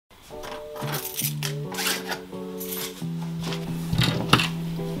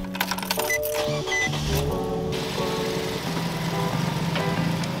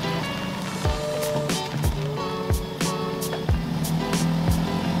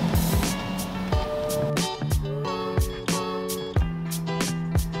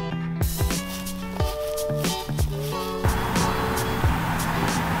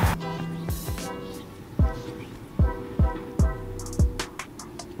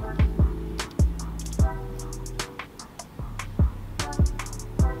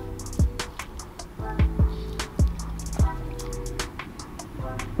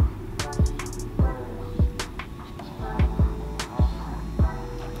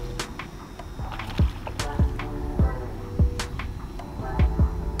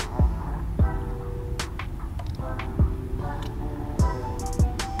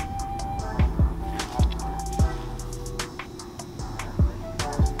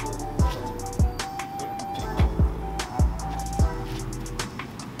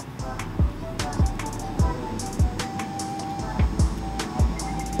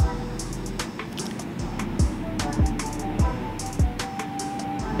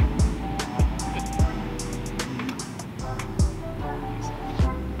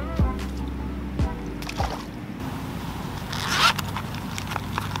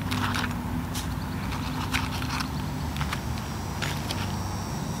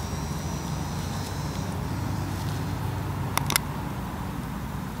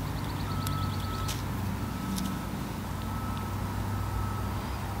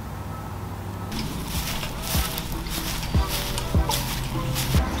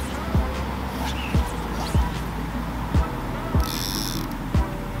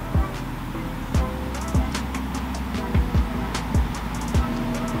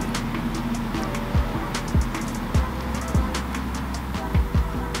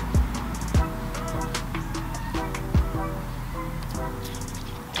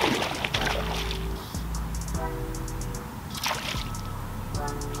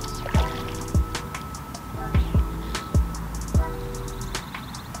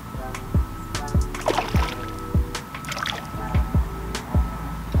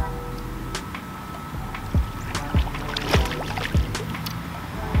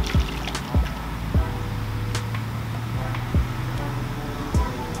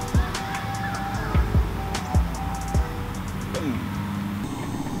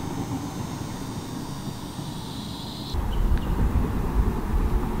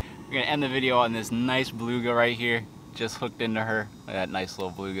end the video on this nice bluegill right here. Just hooked into her. Look at that nice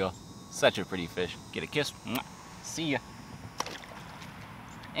little bluegill. Such a pretty fish. Get a kiss. Mwah. See ya.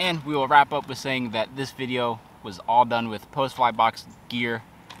 And we will wrap up with saying that this video was all done with PostFly box gear,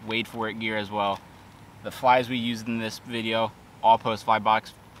 wait for it gear as well. The flies we used in this video, all PostFly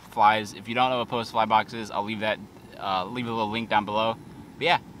box flies. If you don't know what PostFly box is, I'll leave a little link down below. But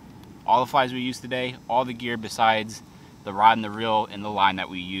yeah, all the flies we used today, all the gear besides the rod and the reel and the line that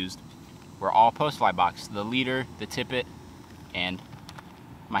we used, were all PostFly box. The leader, the tippet, and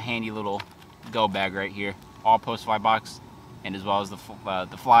my handy little go bag right here, all PostFly box, and as well as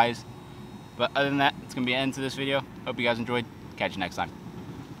the flies. But other than that, it's gonna be an end to this video. Hope you guys enjoyed. Catch you next time.